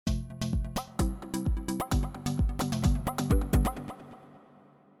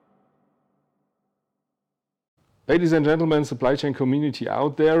Ladies and gentlemen, supply chain community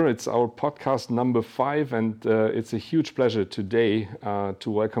out there, it's our podcast number 5, and it's a huge pleasure today to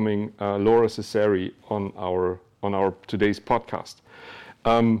welcoming Laura Cesari on our today's podcast.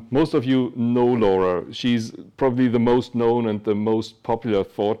 Most of you know Laura. She's probably the most known and the most popular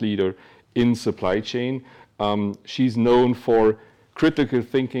thought leader in supply chain. She's known for critical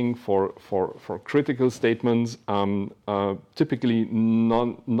thinking, for critical statements, typically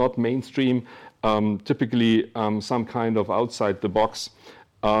not mainstream, typically some kind of outside the box.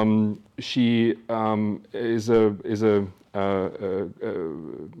 She is a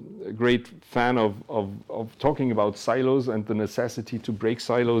great fan of talking about silos and the necessity to break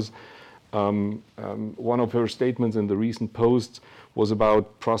silos. One of her statements in the recent post was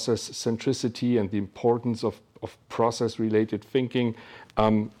about process centricity and the importance of process-related thinking.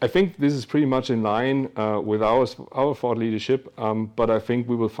 I think this is pretty much in line with our thought leadership, but I think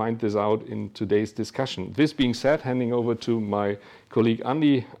we will find this out in today's discussion. This being said, handing over to my colleague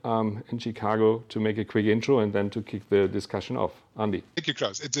Andy in Chicago to make a quick intro and then to kick the discussion off. Andy. Thank you,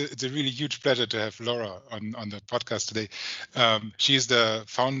 Klaus. It's a really huge pleasure to have Laura on the podcast today. She is the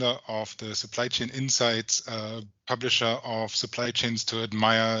founder of the Supply Chain Insights, publisher of Supply Chains to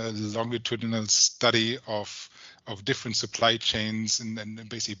Admire, a longitudinal study of different supply chains and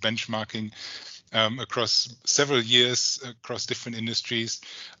basically benchmarking across several years across different industries.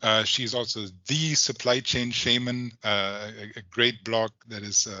 She's also the supply chain shaman, a great blog that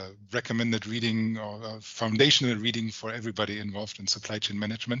is recommended reading or foundational reading for everybody involved in supply chain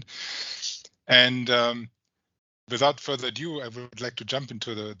management. And without further ado, I would like to jump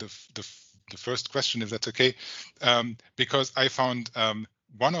into the first question, if that's okay, because I found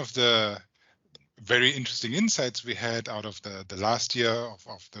one of the very interesting insights we had out of the last year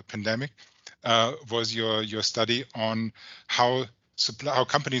of the pandemic was your study on how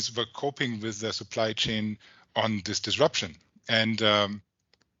companies were coping with their supply chain on this disruption. And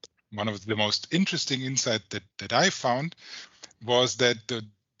one of the most interesting insight that I found was that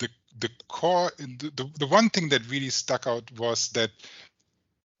the core, the one thing that really stuck out was that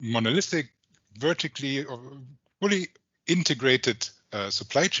monolithic, vertically or fully integrated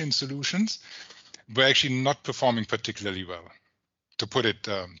supply chain solutions were actually not performing particularly well, to put it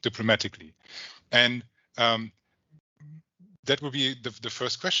diplomatically. And that would be the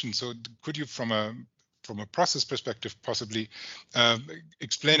first question. So could you, from a process perspective, possibly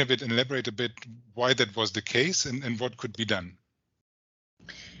explain a bit and elaborate a bit why that was the case and what could be done?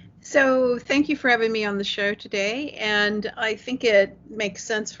 So thank you for having me on the show today. And I think it makes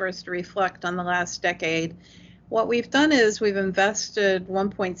sense for us to reflect on the last decade. What we've done is we've invested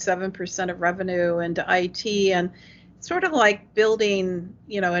 1.7% of revenue into IT, and sort of like building,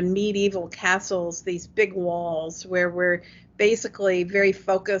 in medieval castles, these big walls where we're basically very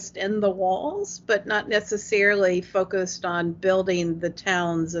focused in the walls, but not necessarily focused on building the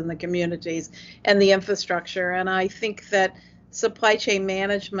towns and the communities and the infrastructure. And I think that supply chain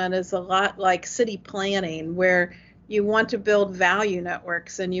management is a lot like city planning, where you want to build value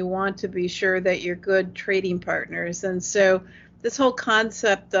networks and you want to be sure that you're good trading partners. And so this whole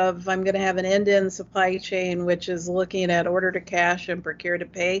concept of I'm going to have an end-to-end supply chain, which is looking at order to cash and procure to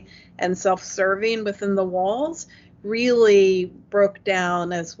pay and self-serving within the walls, really broke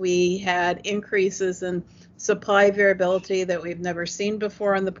down as we had increases in supply variability that we've never seen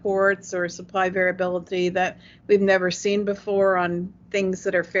before on the ports, or supply variability that we've never seen before on things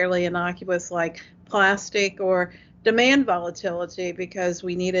that are fairly innocuous like plastic, or demand volatility because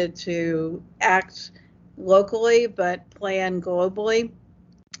we needed to act locally but plan globally.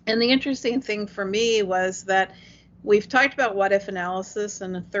 And the interesting thing for me was that we've talked about what if analysis,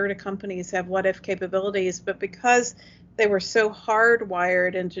 and a third of companies have what if capabilities, but because they were so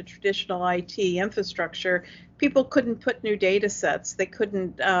hardwired into traditional IT infrastructure, people couldn't put new data sets. They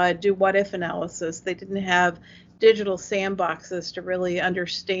couldn't do what if analysis. They didn't have digital sandboxes to really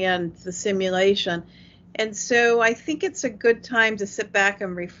understand the simulation. And so I think it's a good time to sit back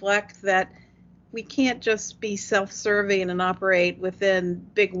and reflect that we can't just be self-serving and operate within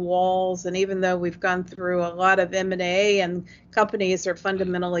big walls. And even though we've gone through a lot of M&A and companies are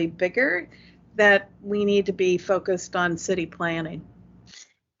fundamentally bigger, that we need to be focused on city planning.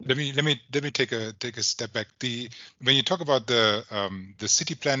 Let me take a step back. When you talk about the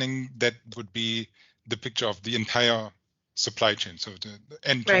city planning, that would be the picture of the entire supply chain, so the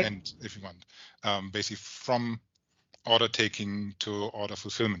end to end, if you want, basically from order taking to order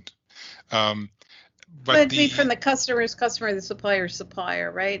fulfillment. But be from the customer's customer, the supplier's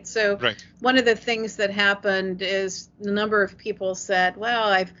supplier, right? So one of the things that happened is the number of people said, well,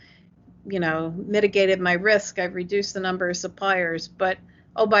 I've mitigated my risk, I've reduced the number of suppliers, but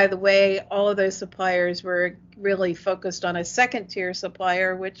oh, by the way, all of those suppliers were really focused on a second tier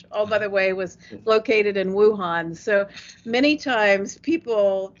supplier, which, oh, by the way, was located in Wuhan. So many times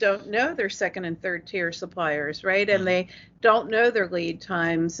people don't know their second and third tier suppliers, right? And they don't know their lead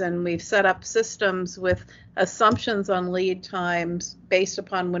times. And we've set up systems with assumptions on lead times based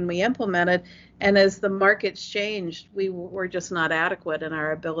upon when we implemented. And as the markets changed, we were just not adequate in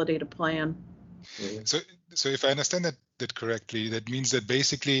our ability to plan. So if I understand that correctly, that means that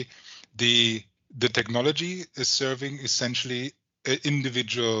basically the technology is serving essentially an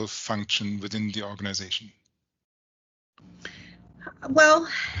individual function within the organization. Well,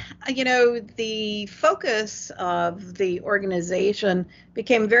 the focus of the organization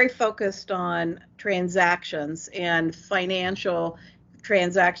became very focused on transactions and financial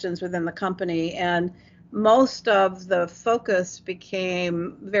transactions within the company, and most of the focus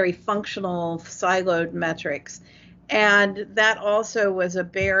became very functional, siloed metrics. And that also was a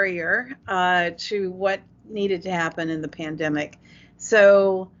barrier to what needed to happen in the pandemic.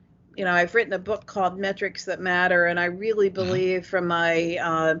 So, I've written a book called Metrics That Matter, and I really believe from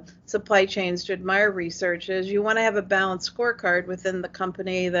my supply chains to admire research is you want to have a balanced scorecard within the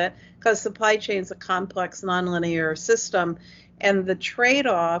company, that because supply chain is a complex nonlinear system, and the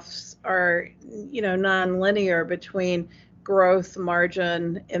trade-offs are, nonlinear between growth,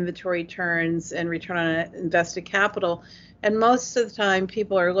 margin, inventory turns, and return on invested capital. And most of the time,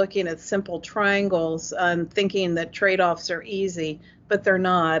 people are looking at simple triangles thinking that trade-offs are easy, but they're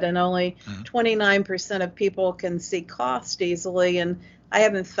not. And only 29% of people can see cost easily. And I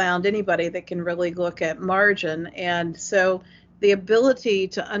haven't found anybody that can really look at margin. And so the ability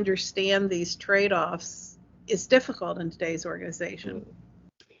to understand these trade-offs is difficult in today's organization.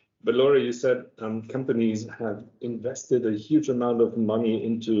 But Laura, you said companies have invested a huge amount of money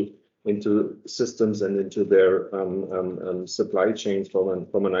into systems and into their supply chains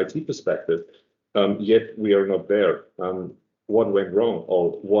from an IT perspective. Yet we are not there. What went wrong,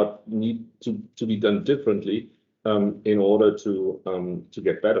 or what need to be done differently in order to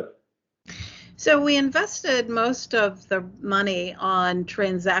get better? So we invested most of the money on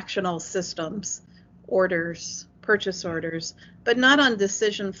transactional systems, orders, purchase orders, but not on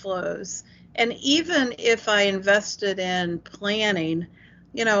decision flows. And even if I invested in planning,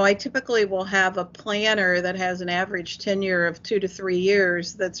 I typically will have a planner that has an average tenure of 2 to 3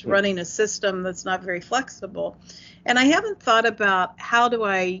 years that's running a system that's not very flexible. And I haven't thought about how do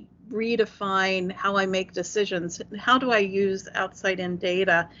I redefine how I make decisions, how do I use outside-in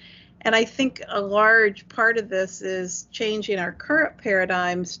data. And I think a large part of this is changing our current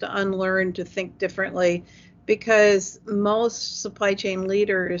paradigms to unlearn to think differently, because most supply chain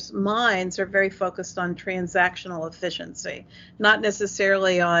leaders' minds are very focused on transactional efficiency, not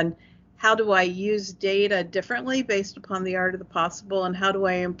necessarily on how do I use data differently based upon the art of the possible, and how do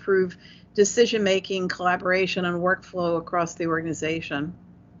I improve decision-making, collaboration, and workflow across the organization.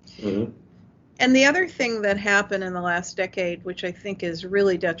 Mm-hmm. And the other thing that happened in the last decade, which I think is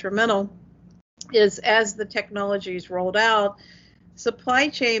really detrimental, is as the technologies rolled out, supply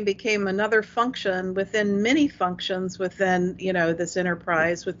chain became another function within many functions within, this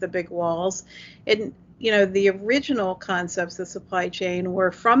enterprise with the big walls. And, the original concepts of supply chain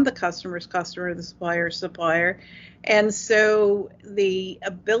were from the customer's customer, the supplier's supplier. And so the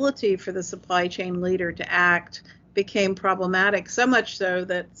ability for the supply chain leader to act became problematic, so much so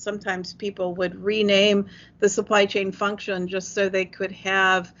that sometimes people would rename the supply chain function just so they could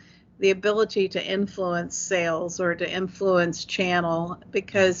have the ability to influence sales or to influence channel,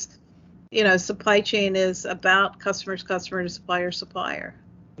 because, supply chain is about customer's customer to supplier's supplier.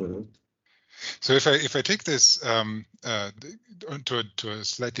 Mm-hmm. So if I take this to a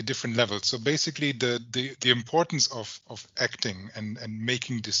slightly different level, so basically the importance of acting and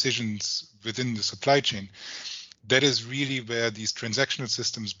making decisions within the supply chain, that is really where these transactional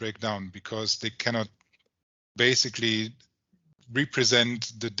systems break down, because they cannot basically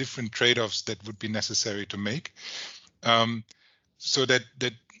represent the different trade-offs that would be necessary to make. So that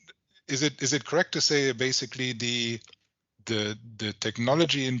is it correct to say basically the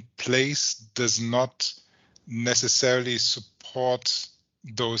technology in place does not necessarily support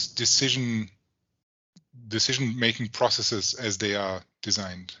those decision-making processes as they are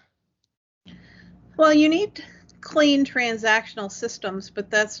designed? Well, you need clean transactional systems, but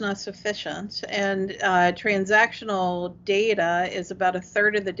that's not sufficient. And transactional data is about a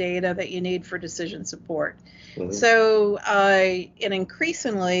third of the data that you need for decision support. Mm-hmm. So, and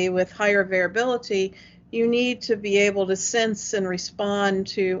increasingly with higher variability, you need to be able to sense and respond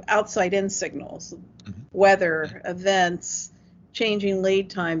to outside-in signals, mm-hmm. weather, events, changing lead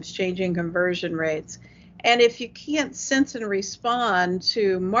times, changing conversion rates. And if you can't sense and respond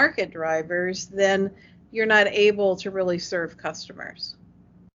to market drivers, then you're not able to really serve customers.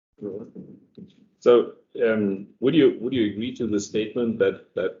 So would you agree to the statement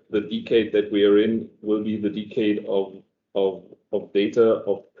that the decade that we are in will be the decade of data,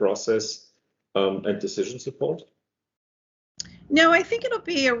 of process, and decision support? No, I think it'll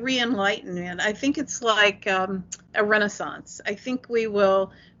be a re-enlightenment. I think it's like a renaissance. I think we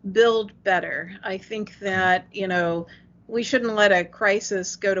will build better. I think that, we shouldn't let a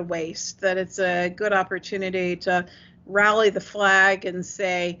crisis go to waste, that it's a good opportunity to rally the flag and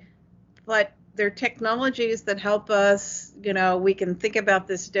say, but there are technologies that help us, we can think about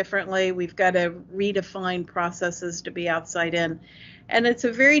this differently. We've got to redefine processes to be outside in. And it's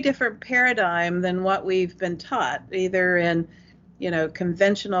a very different paradigm than what we've been taught, either in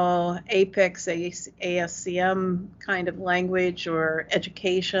conventional APICS, ASCM kind of language or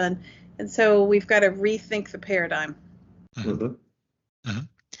education. And so we've got to rethink the paradigm. Mm-hmm. Mm-hmm.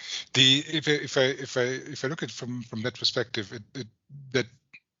 If I look at it from that perspective, that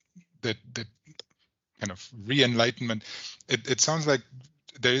kind of re-enlightenment, it sounds like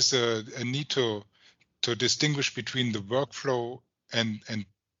there is a need to distinguish between the workflow and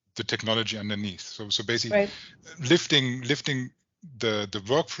the technology underneath. So basically, right. lifting the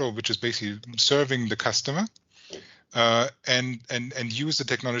workflow, which is basically serving the customer, and use the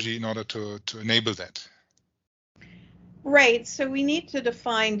technology in order to enable that. Right. So we need to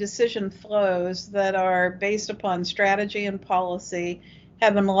define decision flows that are based upon strategy and policy,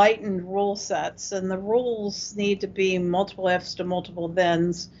 have enlightened rule sets, and the rules need to be multiple ifs to multiple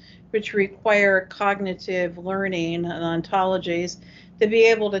thens, which require cognitive learning and ontologies to be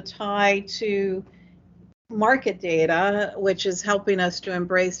able to tie to market data, which is helping us to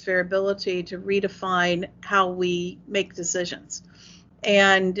embrace variability to redefine how we make decisions.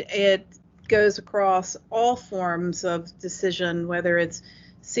 And it goes across all forms of decision, whether it's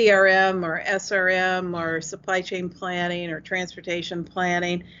CRM or SRM or supply chain planning or transportation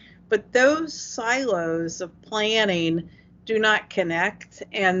planning. But those silos of planning do not connect,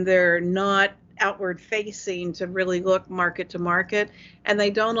 and they're not outward facing to really look market to market, and they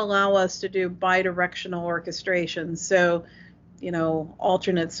don't allow us to do bidirectional orchestration. So,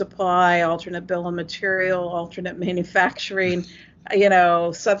 alternate supply, alternate bill of material, alternate manufacturing,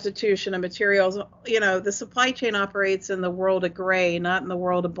 substitution of materials. The supply chain operates in the world of gray, not in the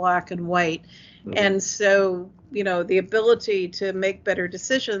world of black and white. Mm-hmm. And so, the ability to make better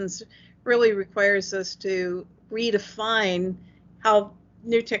decisions really requires us to redefine how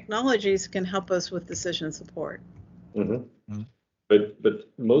new technologies can help us with decision support. Mm-hmm. Mm-hmm. But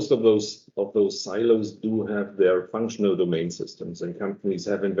most of those silos do have their functional domain systems, and companies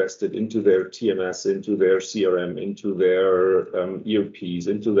have invested into their TMS, into their CRM, into their ERPs,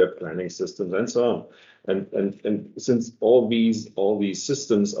 into their planning systems, and so on. And since all these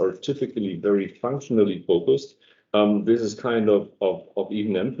systems are typically very functionally focused, this is kind of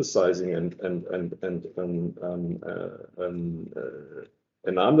even emphasizing and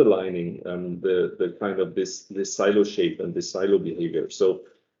underlining the kind of this silo shape and this silo behavior. So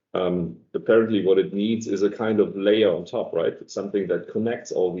apparently what it needs is a kind of layer on top, right? It's something that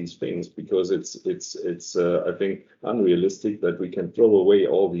connects all these things, because it's I think unrealistic that we can throw away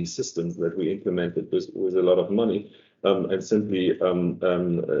all these systems that we implemented with a lot of money and simply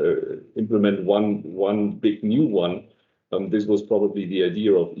implement one big new one. This was probably the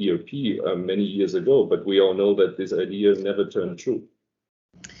idea of ERP many years ago, but we all know that this idea never turned true.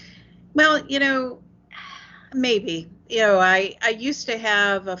 Well, maybe. I used to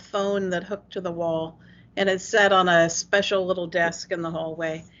have a phone that hooked to the wall, and it sat on a special little desk in the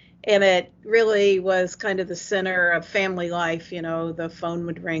hallway. And it really was kind of the center of family life, the phone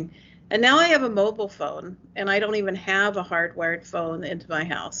would ring. And now I have a mobile phone, and I don't even have a hardwired phone into my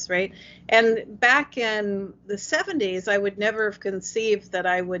house, right? And back in the 70s, I would never have conceived that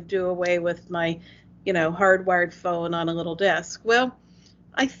I would do away with my, hardwired phone on a little desk. Well,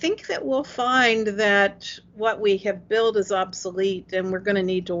 I think that we'll find that what we have built is obsolete, and we're going to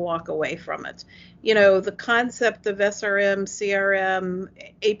need to walk away from it. The concept of SRM, CRM,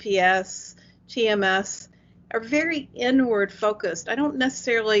 APS, TMS are very inward focused. I don't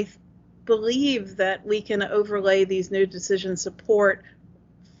necessarily believe that we can overlay these new decision support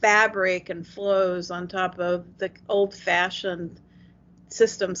fabric and flows on top of the old-fashioned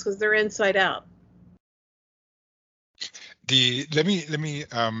systems, because they're inside out. Let me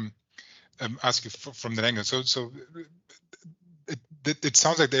ask you from that angle. So it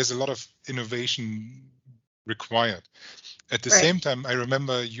sounds like there's a lot of innovation required. At the same time, I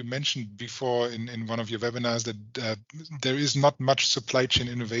remember you mentioned before in one of your webinars that there is not much supply chain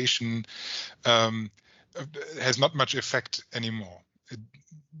innovation, has not much effect anymore.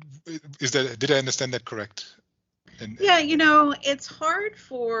 did I understand that correct? Yeah, it's hard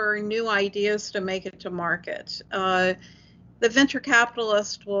for new ideas to make it to market. The venture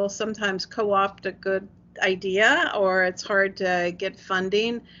capitalist will sometimes co-opt a good idea, or it's hard to get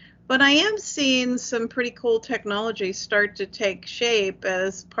funding. But I am seeing some pretty cool technology start to take shape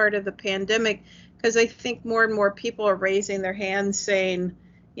as part of the pandemic, because I think more and more people are raising their hands saying,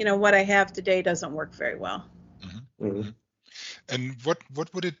 what I have today doesn't work very well. Mm-hmm. Mm-hmm. And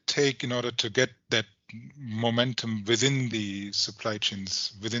what would it take in order to get that momentum within the supply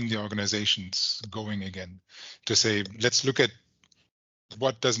chains, within the organizations going again, to say, let's look at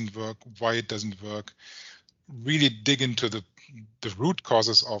what doesn't work, why it doesn't work, really dig into the root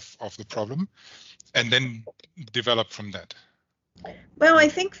causes of the problem, and then develop from that? Well, I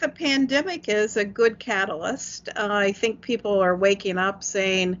think the pandemic is a good catalyst. I think people are waking up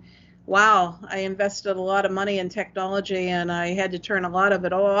saying, wow, I invested a lot of money in technology and I had to turn a lot of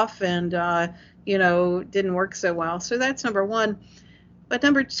it off and, didn't work so well. So that's number one. But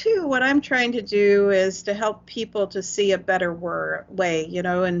number two, what I'm trying to do is to help people to see a better way,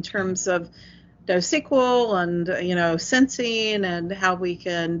 in terms of NoSQL and, sensing and how we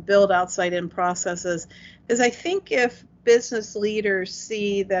can build outside-in processes. Because I think if business leaders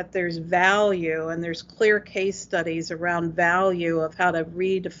see that there's value and there's clear case studies around value of how to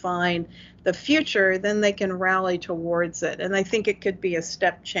redefine the future, then they can rally towards it. And I think it could be a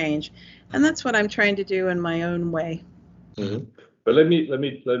step change. And that's what I'm trying to do in my own way. Mm-hmm. But let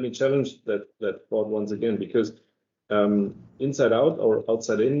me challenge that thought once again, because inside out or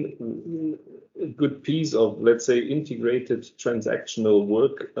outside in, a good piece of, let's say, integrated transactional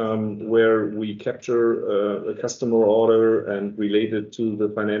work where we capture a customer order and relate it to the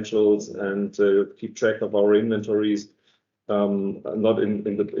financials and keep track of our inventories, not in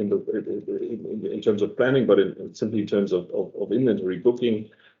terms of planning, but simply in terms of inventory booking.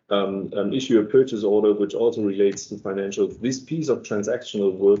 Issue a purchase order which also relates to financials. This piece of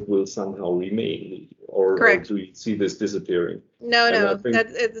transactional work will somehow remain, or do you see this disappearing? No,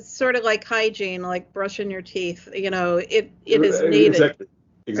 it's sort of like hygiene, like brushing your teeth. It is needed.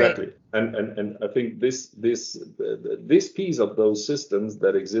 Exactly. Right. And I think this piece of those systems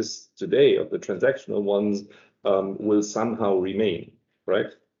that exist today, of the transactional ones, will somehow remain,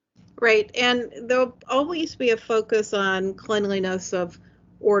 right? Right, and there'll always be a focus on cleanliness of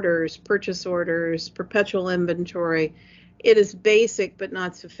orders, purchase orders, perpetual inventory. It is basic but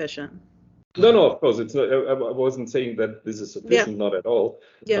not sufficient. No, of course it's not. I wasn't saying that this is sufficient, not at all.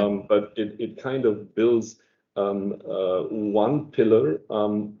 Yeah. But it kind of builds one pillar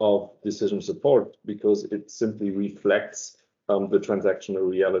of decision support, because it simply reflects the transactional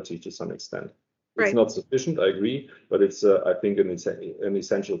reality to some extent. It's not sufficient, I agree, but it's I think an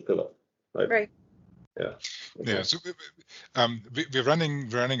essential pillar. Right. Yeah. Okay. Yeah. So we're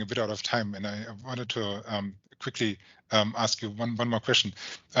running a bit out of time, and I wanted to quickly ask you one more question.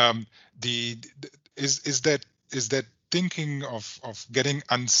 Is that thinking of getting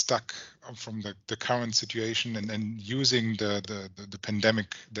unstuck from the current situation and using the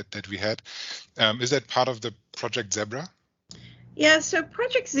pandemic that we had, is that part of the Project Zebra? Yeah, so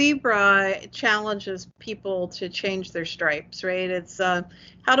Project Zebra challenges people to change their stripes, right? It's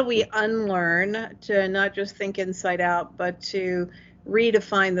how do we unlearn to not just think inside out, but to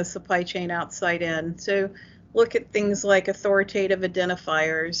redefine the supply chain outside in. So look at things like authoritative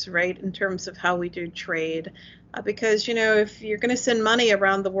identifiers, right, in terms of how we do trade. Because, if you're going to send money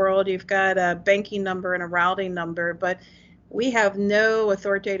around the world, you've got a banking number and a routing number, but we have no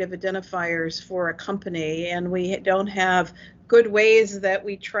authoritative identifiers for a company, and we don't have good ways that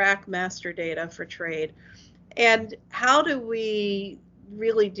we track master data for trade. And how do we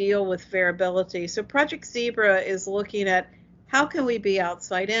really deal with variability? So Project Zebra is looking at how can we be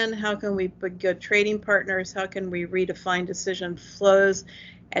outside in, how can we be good trading partners, how can we redefine decision flows,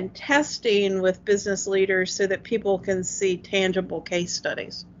 and testing with business leaders so that people can see tangible case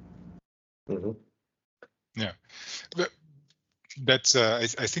studies. Mm-hmm. Yeah. That's I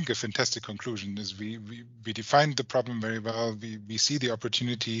think a fantastic conclusion. Is we defined the problem very well. We see the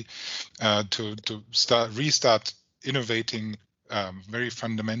opportunity to restart innovating very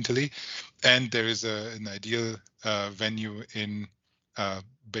fundamentally, and there is an ideal venue in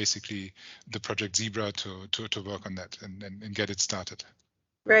basically the Project Zebra to work on that and get it started.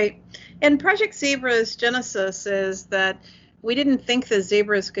 Right, and Project Zebra's genesis is that we didn't think the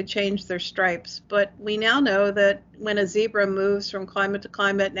zebras could change their stripes, but we now know that when a zebra moves from climate to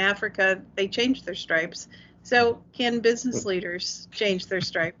climate in Africa, they change their stripes. So can business leaders change their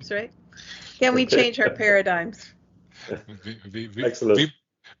stripes, right? Can we change our paradigms? Excellent.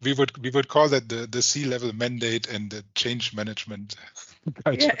 We would call that the C-level mandate and the change management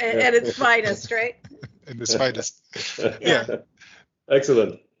culture. Yeah, at its finest, right? In its finest. Yeah.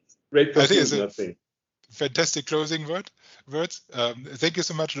 Excellent. Great I think it's conclusion, a I think. fantastic closing words. Thank you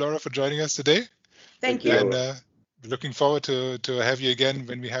so much, Laura, for joining us today. Thank you. And looking forward to have you again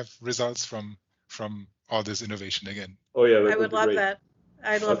when we have results from all this innovation again. Oh yeah, I would love that.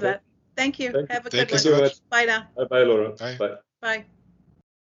 I'd love that. Thank you. Have a good one. Thank you so much. Bye now. Bye, Laura. Bye. Bye. Bye.